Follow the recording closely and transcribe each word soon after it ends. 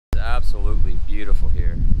absolutely beautiful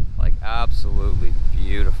here. Like, absolutely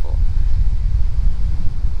beautiful.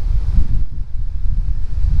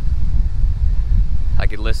 I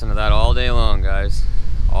could listen to that all day long, guys.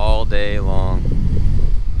 All day long.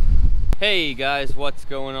 Hey guys, what's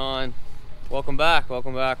going on? Welcome back,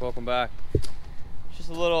 welcome back, welcome back. Just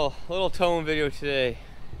a little towing video today.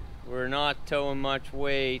 We're not towing much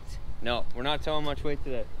weight. No, we're not towing much weight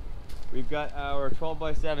today. We've got our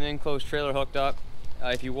 12x7 enclosed trailer hooked up.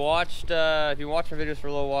 If you watched my videos for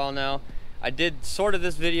a little while now, I did sort of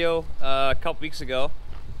this video a couple weeks ago.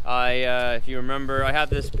 If you remember, I have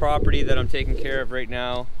this property that I'm taking care of right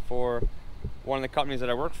now for one of the companies that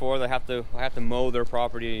I work for. I have to mow their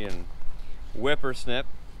property and whipper snip.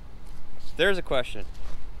 There's a question.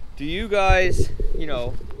 Do you guys, you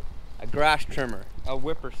know, a grass trimmer, a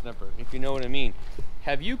whipper snipper, if you know what I mean,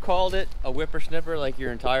 have you called it a whipper snipper like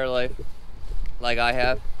your entire life, like I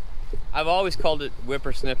have? I've always called it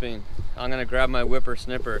whipper snipping. I'm gonna grab my whipper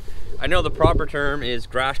snipper. I know the proper term is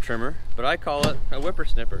grass trimmer, but I call it a whipper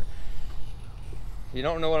snipper. You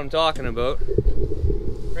don't know what I'm talking about.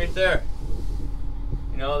 Right there.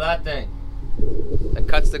 You know, that thing that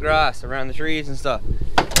cuts the grass around the trees and stuff.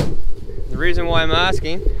 The reason why I'm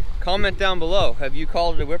asking, comment down below. Have you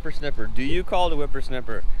called it a whipper snipper? Do you call it a whipper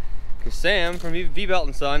snipper? Because Sam from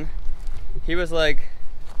V-Belt & Son, he was like,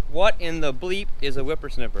 what in the bleep is a whipper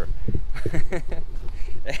snipper?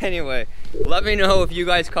 Anyway, let me know if you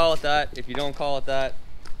guys call it that. If you don't call it that,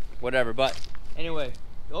 whatever. But anyway,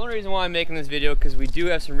 the only reason why I'm making this video, because we do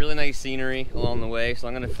have some really nice scenery along the way, so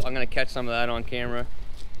I'm gonna catch some of that on camera.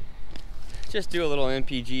 Just do a little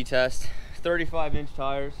MPG test. 35-inch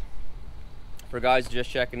tires for guys just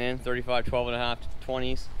checking in. 35 12.5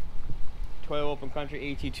 20s. Toyo Open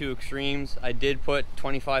Country AT2 Extremes. I did put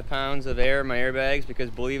 25 pounds of air in my airbags because,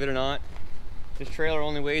 believe it or not, this trailer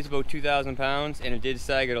only weighs about 2,000 pounds and it did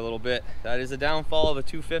sag it a little bit. That is a downfall of a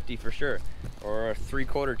 250 for sure, or a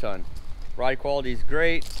 3/4 ton. Ride quality is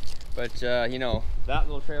great, but you know, that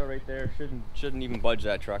little trailer right there shouldn't even budge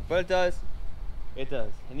that truck, but it does. It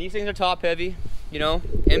does. And these things are top heavy, you know,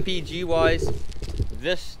 MPG wise.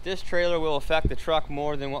 This trailer will affect the truck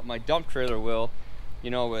more than what my dump trailer will, you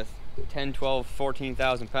know, with 10, 12,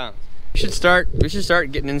 14,000 pounds. We should start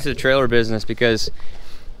getting into the trailer business, because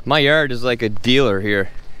my yard is like a dealer here.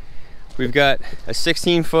 We've got a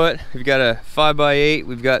 16-foot, we've got a 5x8,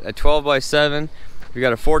 we've got a 12x7, we've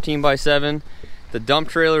got a 14x7. The dump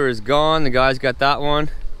trailer is gone, the guy's got that one.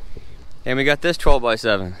 And we got this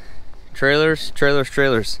 12x7.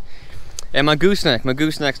 Trailers. And my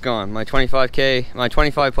gooseneck's gone. My 25K, my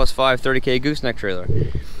 25 plus 5, 30K gooseneck trailer.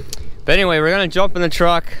 But anyway, we're gonna jump in the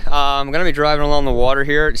truck. I'm gonna be driving along the water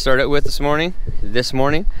here to start out with this morning.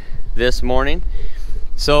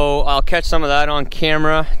 So I'll catch some of that on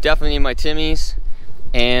camera. Definitely need my Timmies.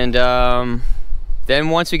 And then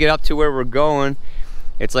once we get up to where we're going,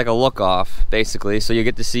 it's like a look off, basically. So you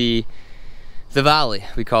get to see the valley,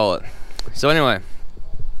 we call it. So anyway,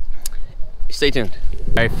 stay tuned.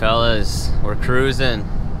 All right, fellas, we're cruising.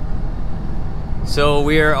 So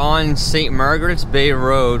we are on St. Margaret's Bay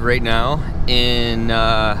Road right now in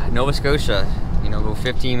Nova Scotia. You know, about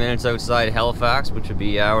 15 minutes outside Halifax, which would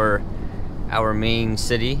be our main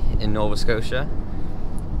city in Nova Scotia.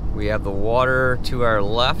 We have the water to our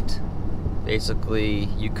left. Basically,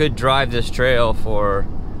 you could drive this trail for,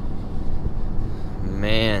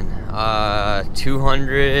 man,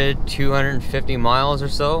 250 miles or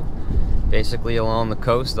so, basically along the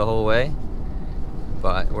coast the whole way.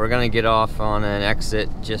 But we're gonna get off on an exit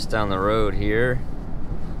just down the road here.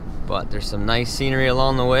 But there's some nice scenery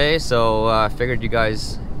along the way, so I figured you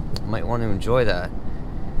guys might want to enjoy that.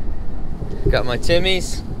 Got my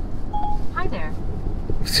Timmies. Hi there.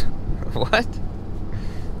 What?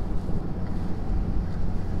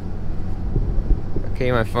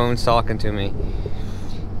 Okay, my phone's talking to me.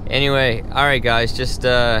 Anyway, alright guys, just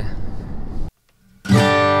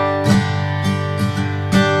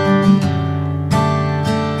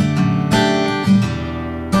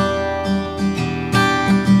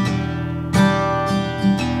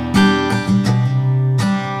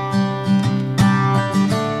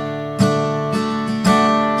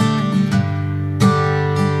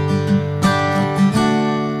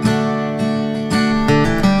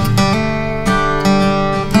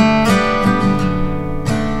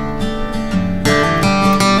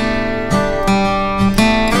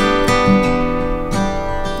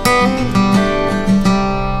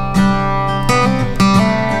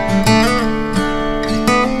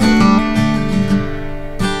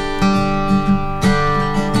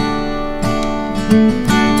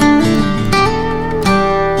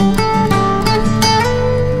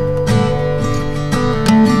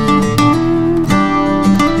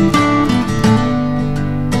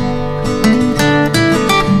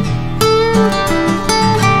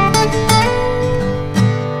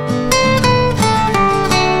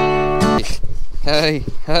Hey,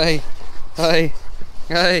 hey, hey,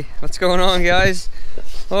 hey, what's going on, guys?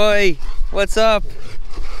 Oi, what's up?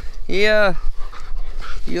 Yeah,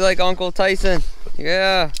 you like Uncle Tyson?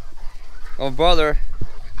 Yeah. Oh, brother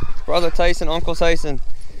Tyson, Uncle Tyson.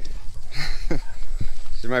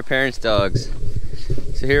 These are my parents' dogs.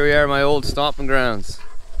 So here we are, my old stomping grounds.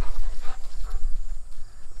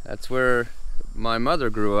 That's where my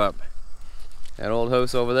mother grew up. That old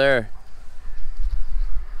house over there.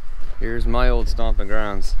 Here's my old stomping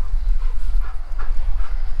grounds.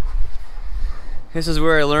 This is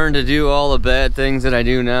where I learned to do all the bad things that I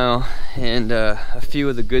do now, and a few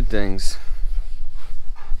of the good things.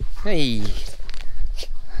 Hey!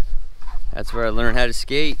 That's where I learned how to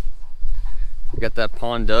skate. I got that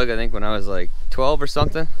pond dug, I think, when I was like 12 or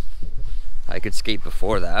something. I could skate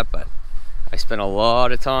before that, but I spent a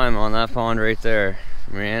lot of time on that pond right there.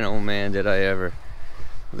 Man, oh man, did I ever.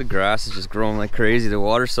 The grass is just growing like crazy. The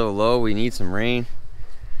water's so low, we need some rain.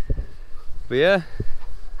 But yeah,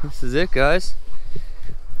 this is it, guys.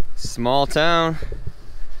 Small town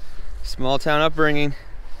upbringing.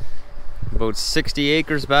 About 60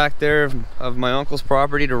 acres back there of my uncle's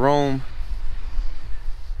property to roam.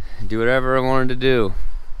 Do whatever I wanted to do.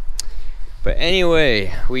 But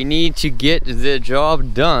anyway, we need to get the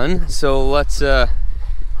job done. So let's get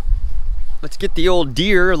the old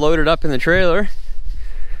deer loaded up in the trailer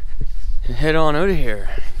and head on out of here.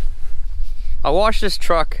 I washed this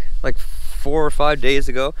truck like 4 or 5 days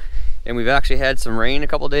ago, and we've actually had some rain a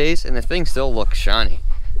couple days, and the thing still looks shiny.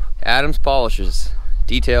 Adams Polishes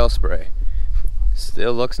detail spray.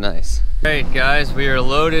 Still looks nice. Alright guys, we are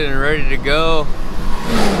loaded and ready to go.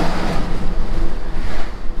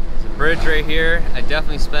 There's a bridge right here. I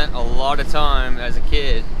definitely spent a lot of time as a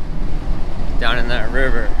kid down in that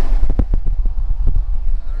river. I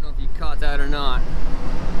don't know if you caught that or not.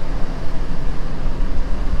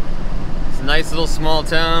 It's a nice little small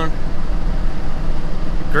town.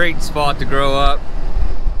 Great spot to grow up.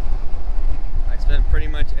 I spent pretty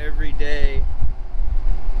much every day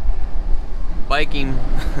biking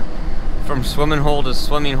from swimming hole to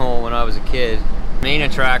swimming hole when I was a kid. Main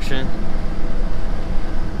attraction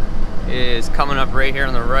is coming up right here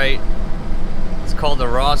on the right. It's called the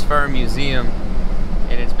Ross Farm Museum,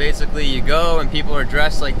 and it's basically you go and people are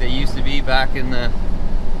dressed like they used to be back in the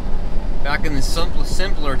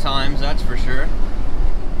simpler times, that's for sure.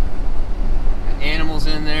 Animals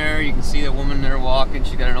in there. You can see the woman there walking.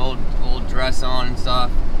 She's got an old dress on and stuff.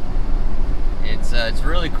 It's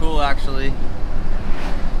really cool, actually.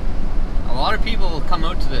 A lot of people come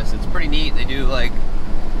out to this. It's pretty neat. They do like,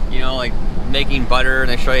 you know, like making butter, and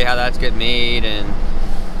they show you how that's get made, and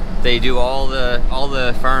they do all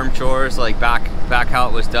the farm chores, like back how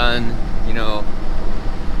it was done, you know,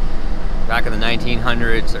 back in the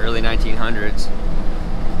 1900s, early 1900s.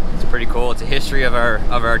 It's pretty cool. It's a history of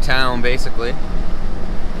our town, basically.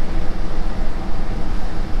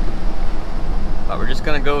 But we're just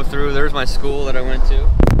gonna go through. There's my school that I went to.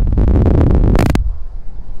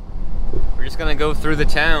 We're just gonna go through the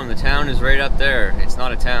town. The town is right up there. It's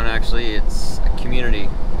not a town, actually. It's a community,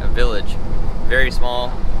 a village. Very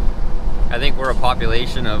small. I think we're a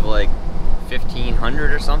population of like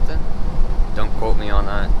 1,500 or something. Don't quote me on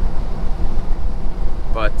that.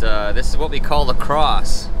 But this is what we call the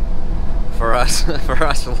cross for us, for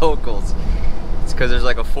us locals. It's because there's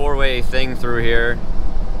like a 4-way thing through here,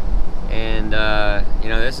 and you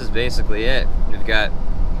know, this is basically it. We've got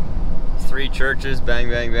 3 churches, bang,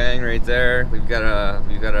 bang, bang, right there. We've got a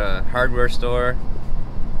hardware store.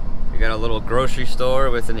 We got a little grocery store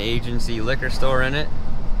with an agency liquor store in it,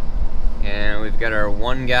 and we've got our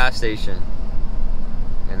 1 gas station,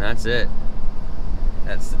 and that's it.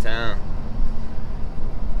 That's the town.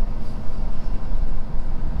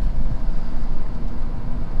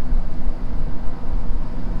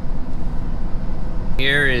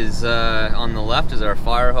 Here is, on the left is our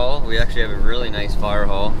fire hall. We actually have a really nice fire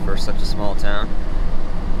hall for such a small town.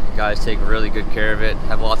 The guys take really good care of it.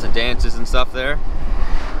 Have lots of dances and stuff there.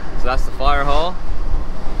 So that's the fire hall.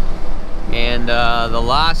 And the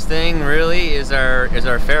last thing really is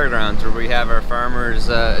our fairgrounds, where we have our Farmers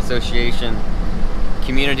Association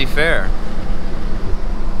Community Fair,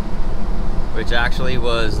 which actually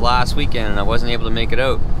was last weekend, and I wasn't able to make it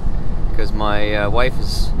out because my wife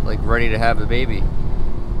is like ready to have a baby.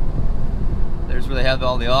 There's where they have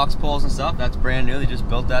all the ox poles and stuff. That's brand new. They just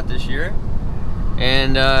built that this year.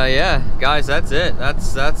 And yeah, guys, that's it.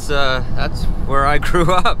 That's where I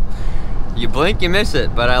grew up. You blink, you miss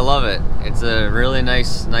it, but I love it. It's a really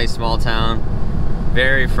nice small town.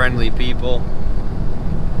 Very friendly people.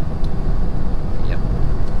 Yep.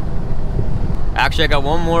 Actually, I got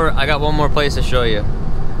one more place to show you.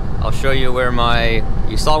 I'll show you where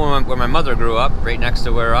you saw where my mother grew up, right next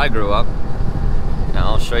to where I grew up. Now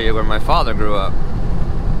I'll show you where my father grew up.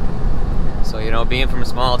 So, you know, being from a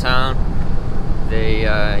small town, they,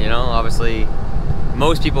 you know, obviously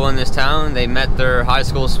most people in this town, they met their high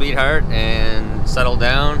school sweetheart and settled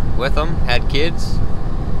down with them, had kids,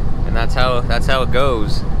 and that's how it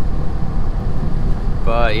goes.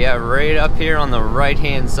 But yeah, right up here on the right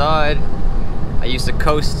hand side, I used to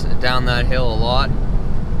coast down that hill a lot.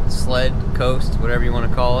 Sled, coast, whatever you want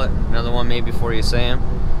to call it. Another one maybe for you, Sam.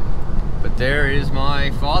 But there is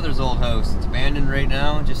my father's old house. It's abandoned right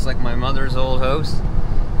now, just like my mother's old house.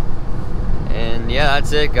 And yeah,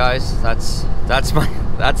 that's it, guys. That's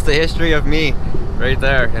the history of me right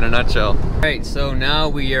there in a nutshell. Alright, so now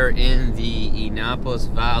we are in the Annapolis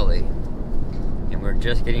Valley, and we're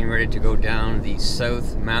just getting ready to go down the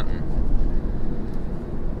South Mountain.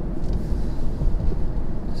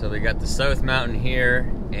 So we got the South Mountain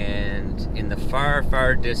here, and in the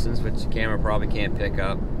far distance, which the camera probably can't pick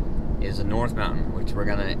up, is the North Mountain, which we're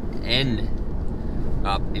gonna end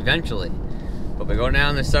up eventually. But we go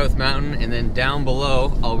down the South Mountain, and then down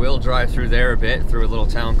below, I will drive through there a bit, through a little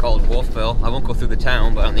town called Wolfville. I won't go through the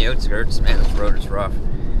town, but on the outskirts. Man, this road is rough.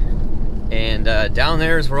 And down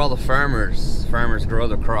there is where all the farmers grow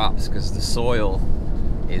their crops, because the soil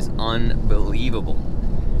is unbelievable.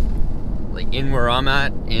 Like in where I'm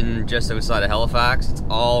at, in just outside of Halifax, it's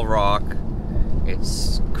all rock.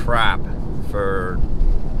 It's crap for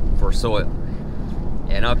soil.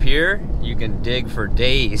 And up here, you can dig for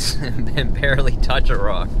days and barely touch a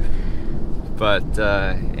rock. But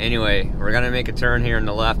anyway, we're gonna make a turn here on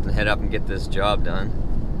the left and head up and get this job done.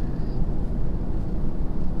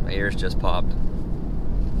 My ears just popped.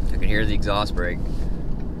 I can hear the exhaust brake.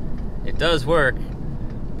 It does work,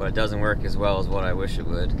 but it doesn't work as well as what I wish it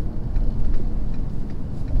would.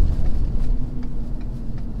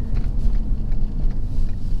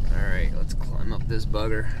 Alright, let's climb up this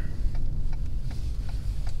bugger.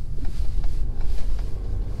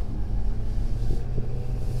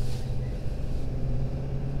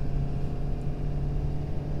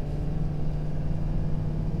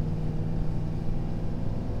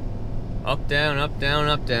 Up, down, up, down,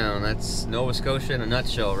 up, down. That's Nova Scotia in a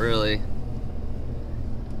nutshell, really.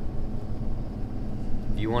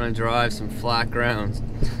 If you want to drive some flat ground,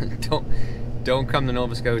 don't come to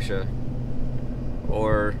Nova Scotia.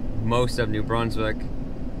 Or most of New Brunswick.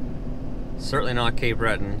 Certainly not Cape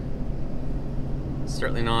Breton.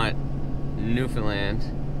 Certainly not Newfoundland,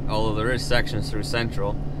 although there is sections through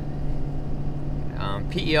Central.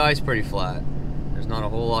 PEI is pretty flat. There's not a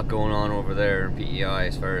whole lot going on over there in PEI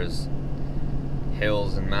as far as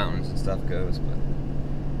hills and mountains and stuff goes, but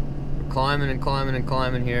we're climbing and climbing and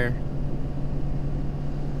climbing here.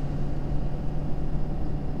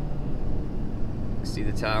 See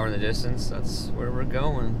the tower in the distance? That's where we're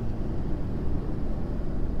going.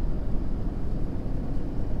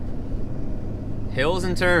 Hills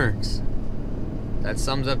and turns. That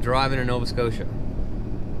sums up driving in Nova Scotia.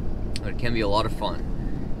 But it can be a lot of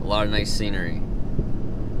fun. A lot of nice scenery.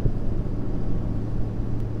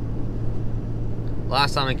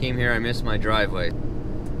 Last time I came here, I missed my driveway.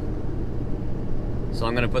 So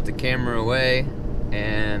I'm gonna put the camera away,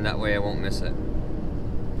 and that way I won't miss it.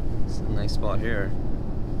 It's a nice spot here.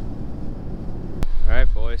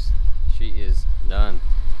 Alright boys, she is done.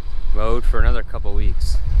 Mowed for another couple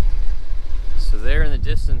weeks. So there in the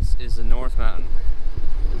distance is the North Mountain.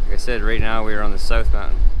 Like I said, right now we are on the South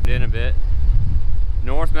Mountain. In a bit,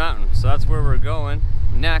 North Mountain. So that's where we're going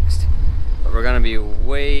next, but we're gonna be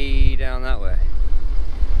way down that way.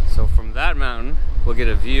 So from that mountain, we'll get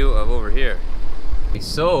a view of over here.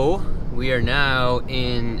 So we are now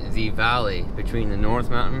in the valley between the North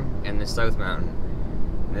Mountain and the South Mountain.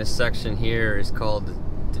 And this section here is called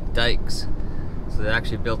the dikes. So they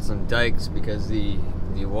actually built some dikes because the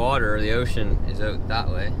water, the ocean, is out that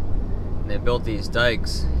way. And they built these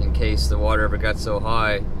dikes in case the water ever got so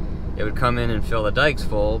high, it would come in and fill the dikes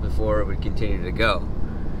full before it would continue to go.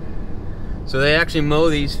 So they actually mow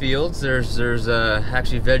these fields. There's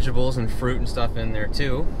actually vegetables and fruit and stuff in there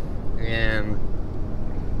too. And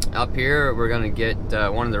up here we're gonna get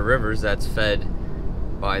one of the rivers that's fed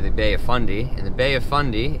by the Bay of Fundy. And the Bay of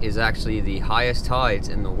Fundy is actually the highest tides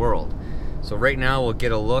in the world. So right now we'll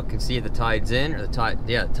get a look and see if the tide's in, or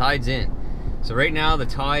the tide's in. So right now the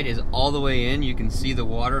tide is all the way in. You can see the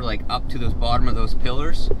water like up to the bottom of those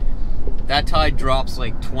pillars. That tide drops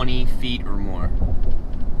like 20 feet or more.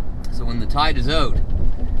 So when the tide is out,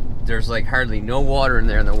 there's like hardly no water in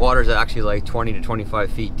there, and the water's actually like 20 to 25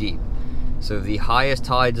 feet deep. So the highest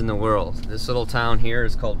tides in the world. This little town here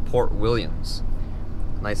is called Port Williams.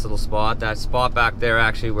 Nice little spot. That spot back there,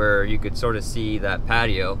 actually, where you could sort of see that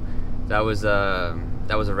patio, that was a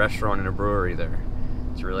restaurant and a brewery there.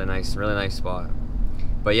 It's a really nice spot.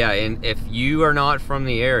 But yeah, and if you are not from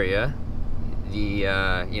the area,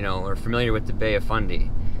 you know, or familiar with the Bay of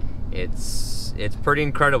Fundy, it's pretty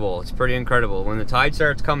incredible. It's pretty incredible. When the tide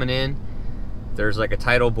starts coming in, there's like a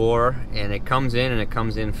tidal bore, and it comes in, and it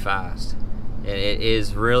comes in fast. It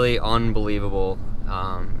is really unbelievable.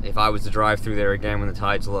 If I was to drive through there again when the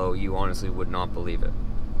tide's low, you honestly would not believe it.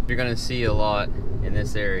 You're gonna see a lot in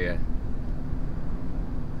this area.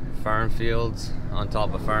 Farm fields on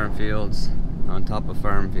top of farm fields on top of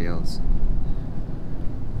farm fields.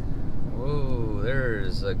 Whoa,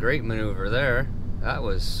 there's a great maneuver there. That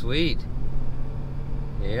was sweet.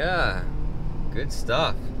 Yeah, good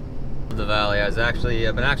stuff. The valley. I've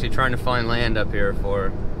been actually trying to find land up here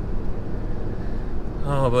for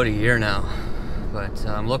about a year now, but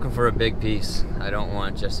I'm looking for a big piece. I don't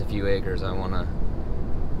want just a few acres. I want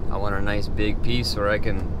a nice big piece where I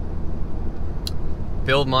can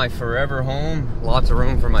build my forever home. Lots of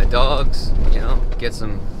room for my dogs. You know, get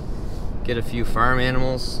a few farm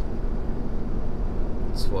animals.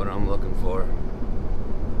 That's what I'm looking for.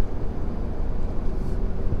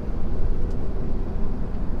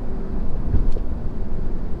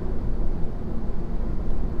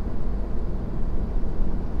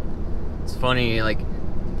 Funny, like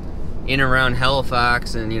in around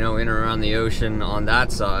Halifax and, you know, in around the ocean on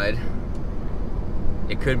that side,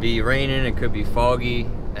 it could be raining, it could be foggy,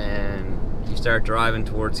 and you start driving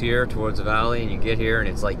towards here, towards the valley, and you get here and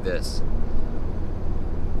it's like this.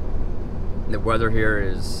 The weather here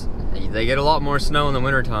is, they get a lot more snow in the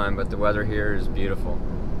wintertime, but the weather here is beautiful.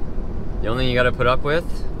 The only thing you got to put up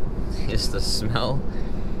with is the smell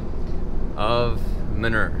of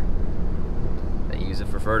manure. They use it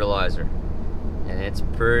for fertilizer, and it's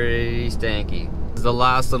pretty stanky. This is the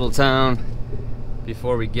last little town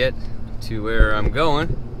before we get to where I'm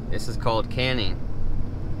going. This is called Canning.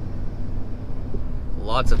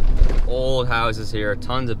 Lots of old houses here,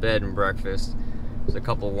 tons of bed and breakfast. There's a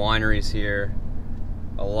couple wineries here,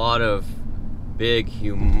 a lot of big,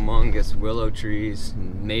 humongous willow trees,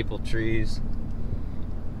 maple trees.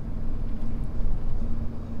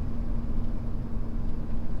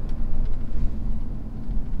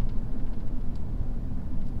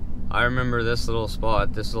 I remember this little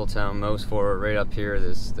spot, this little town most for right up here,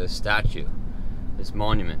 this statue, this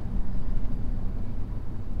monument.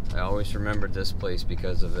 I always remembered this place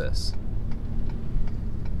because of this.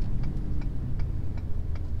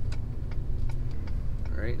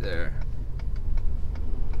 Right there.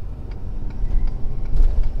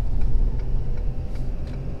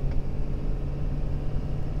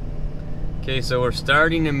 Okay, so we're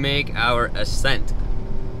starting to make our ascent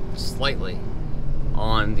slightly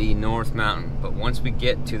on the North Mountain, but once we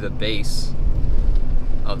get to the base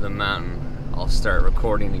of the mountain, I'll start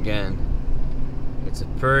recording again. It's a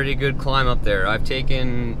pretty good climb up there. I've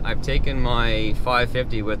taken my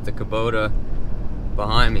 550 with the Kubota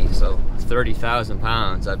behind me, so 30,000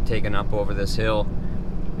 pounds I've taken up over this hill,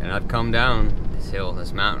 and I've come down this hill,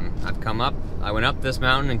 this mountain. I went up this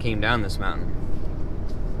mountain and came down this mountain.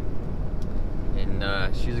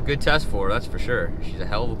 And she's a good test for her, that's for sure. She's a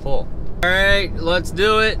hell of a pull. Alright, let's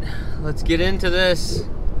do it. Let's get into this.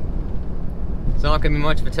 It's not gonna be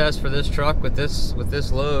much of a test for this truck with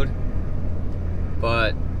this load,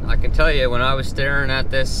 but I can tell you, when I was staring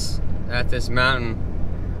at this mountain,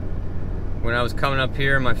 when I was coming up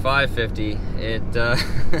here in my 550,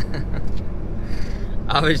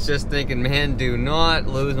 I was just thinking, man, do not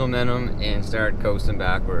lose momentum and start coasting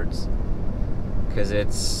backwards, because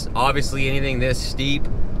it's obviously anything this steep,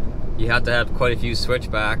 you have to have quite a few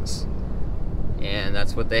switchbacks. And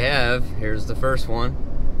that's what they have. Here's the first one.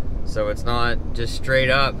 So it's not just straight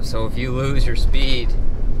up. So if you lose your speed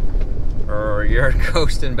or you're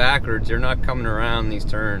coasting backwards, you're not coming around these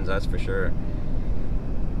turns, that's for sure.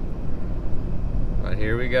 But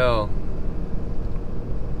here we go.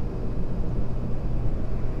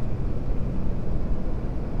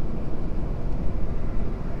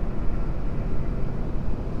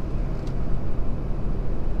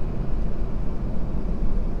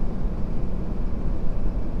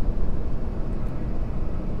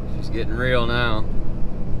 Getting real now.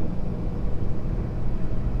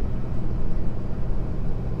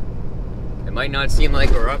 It might not seem like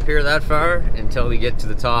we're up here that far until we get to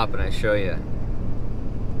the top and I show you.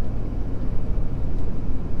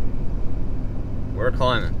 We're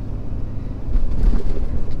climbing.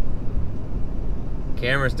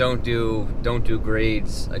 Cameras don't do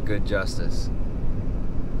grades a good justice,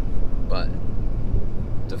 but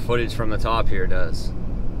the footage from the top here does.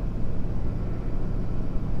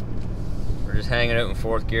 We're just hanging out in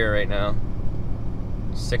 4th gear right now.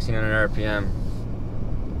 1600 RPM.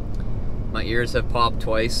 My ears have popped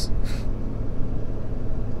twice.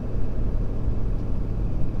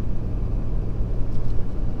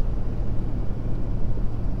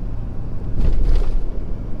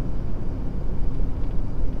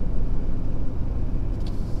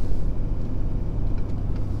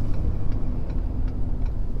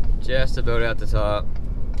 Just about at the top.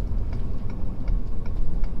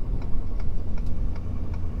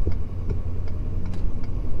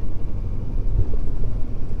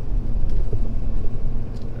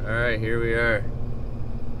 Alright, here we are.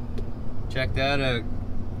 Check that out.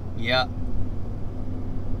 Yeah.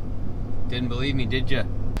 Didn't believe me, did ya?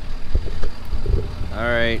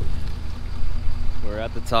 Alright. We're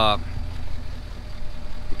at the top.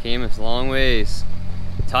 We came a long ways.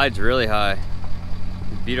 The tide's really high.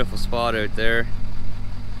 Beautiful spot out there.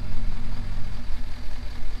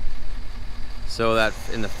 So that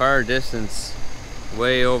in the far distance,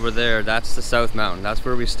 way over there, that's the South Mountain. That's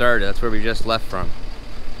where we started. That's where we just left from.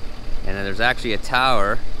 And then there's actually a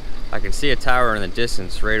tower. I can see a tower in the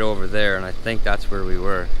distance right over there, and I think that's where we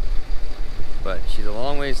were. But she's a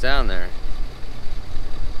long ways down there.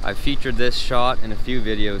 I've featured this shot in a few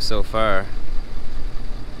videos so far.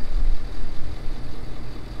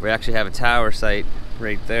 We actually have a tower site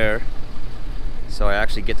right there, so I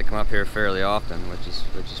actually get to come up here fairly often, which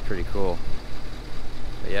is pretty cool.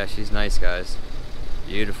 But yeah, she's nice, guys.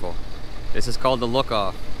 Beautiful. This is called the Look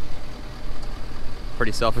Off.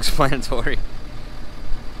 Pretty self-explanatory.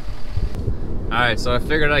 Alright, so I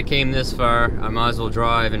figured I came this far, I might as well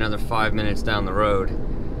drive another 5 minutes down the road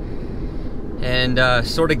and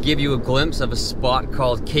sort of give you a glimpse of a spot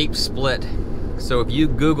called Cape Split. So if you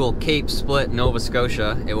Google Cape Split, Nova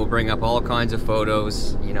Scotia, it will bring up all kinds of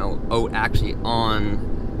photos, you know, out actually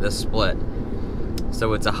on the split.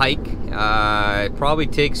 So it's a hike. It probably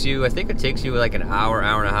takes you, I think it takes you like an hour,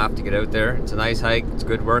 hour and a half to get out there. It's a nice hike, it's a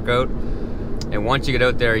good workout. And once you get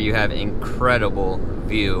out there, you have incredible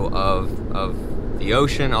view of the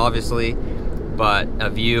ocean, obviously, but a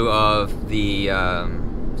view of the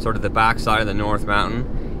sort of the backside of the North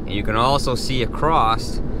Mountain. And you can also see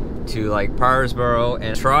across to like Powersboro,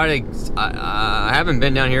 and try to I haven't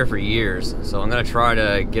been down here for years, so I'm gonna try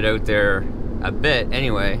to get out there a bit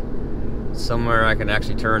anyway, somewhere I can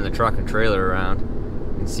actually turn the truck and trailer around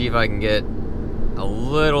and see if I can get a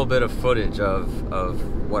little bit of footage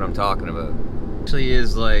of what I'm talking about. Actually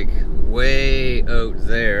is like way out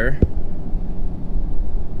there,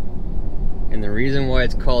 and the reason why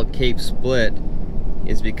it's called Cape Split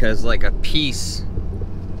is because like a piece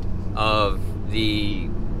of the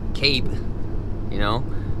cape, you know,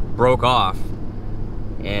 broke off,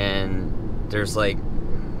 and there's like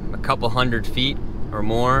a couple 100 feet or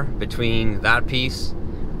more between that piece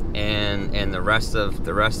and the rest of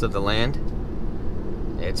the land.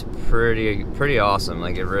 It's pretty awesome.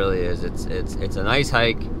 Like, it really is. It's a nice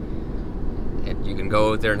hike. You can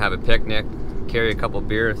go out there and have a picnic, carry a couple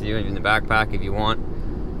beer with you in the backpack if you want.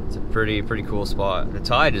 It's a pretty cool spot. The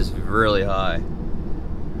tide is really high.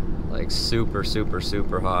 Like super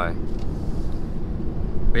high.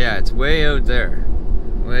 But yeah, it's way out there.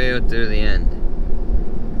 Way out there to the end.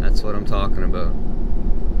 That's what I'm talking about.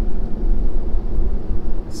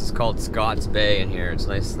 This is called Scott's Bay in here. It's a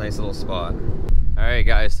nice little spot. Alright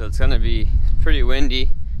guys, so it's gonna be pretty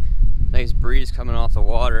windy. Nice breeze coming off the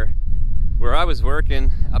water. Where I was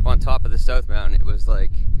working up on top of the South Mountain, it was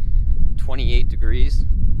like 28 degrees.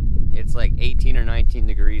 It's like 18 or 19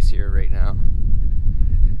 degrees here right now.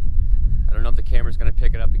 I don't know if the camera's gonna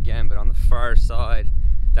pick it up again, but on the far side,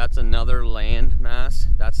 that's another land mass.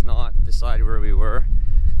 That's not the side where we were.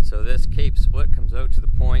 So this Cape Split comes out to the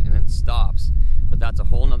point and then stops. But that's a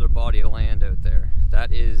whole nother body of land out there.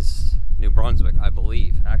 That is New Brunswick, I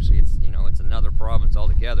believe. Actually, it's, you know, it's another province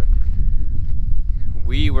altogether.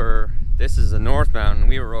 This is the North Mountain,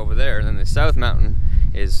 we were over there, and then the South Mountain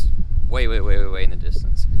is way in the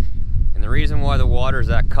distance. And the reason why the water is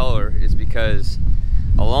that color is because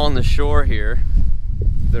along the shore here,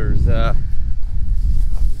 there's a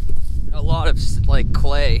lot of like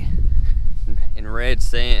clay and red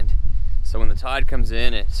sand. So when the tide comes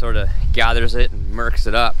in, it sort of gathers it and murks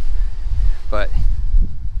it up. But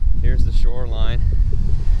here's the shoreline.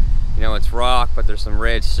 You know, it's rock, but there's some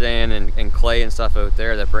red sand and clay and stuff out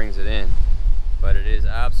there that brings it in. But it is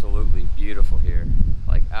absolutely beautiful here.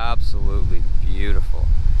 Like, absolutely beautiful.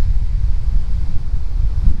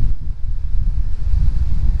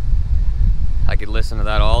 I could listen to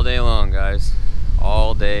that all day long, guys.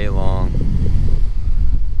 All day long.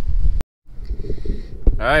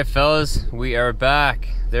 Alright fellas, we are back.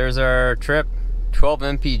 There's our trip, 12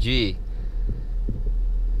 mpg.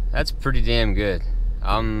 That's pretty damn good.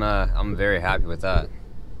 I'm very happy with that.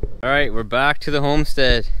 All right, we're back to the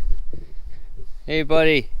homestead. Hey,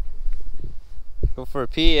 buddy. Go for a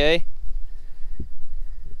pee, eh?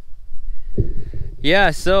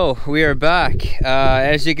 Yeah, so we are back.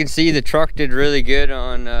 As you can see, the truck did really good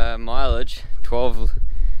on mileage, 12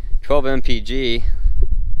 mpg.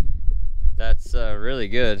 That's really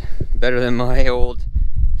good. Better than my old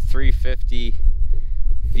 350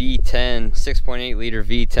 V10, 6.8 liter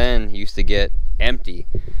V10 used to get empty.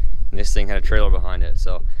 And this thing had a trailer behind it.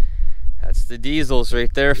 So that's the diesels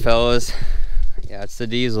right there, fellas. Yeah, it's the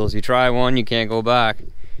diesels. You try one, you can't go back.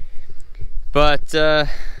 But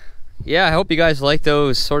yeah, I hope you guys like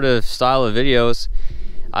those sort of style of videos.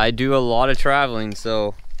 I do a lot of traveling,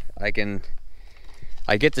 so I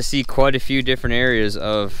get to see quite a few different areas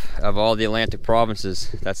of all the Atlantic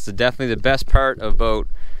provinces. That's definitely the best part about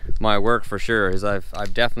my work, for sure, is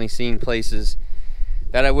I've definitely seen places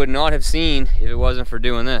that I would not have seen if it wasn't for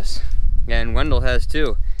doing this. And Wendell has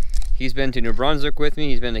too. He's been to New Brunswick with me,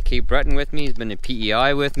 he's been to Cape Breton with me, he's been to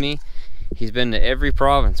PEI with me, he's been to every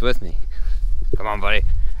province with me. Come on, buddy.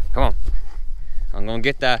 Come on. I'm gonna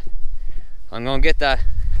get that. I'm gonna get that.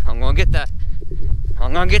 I'm gonna get that.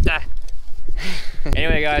 I'm gonna get that.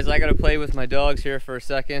 Anyway, guys, I gotta play with my dogs here for a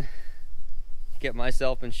second. Get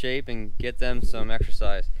myself in shape and get them some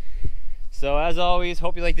exercise. So as always,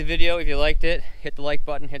 hope you liked the video. If you liked it, hit the like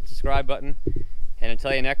button, hit the subscribe button. And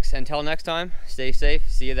until next time, stay safe.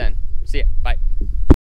 See you then. See ya. Bye.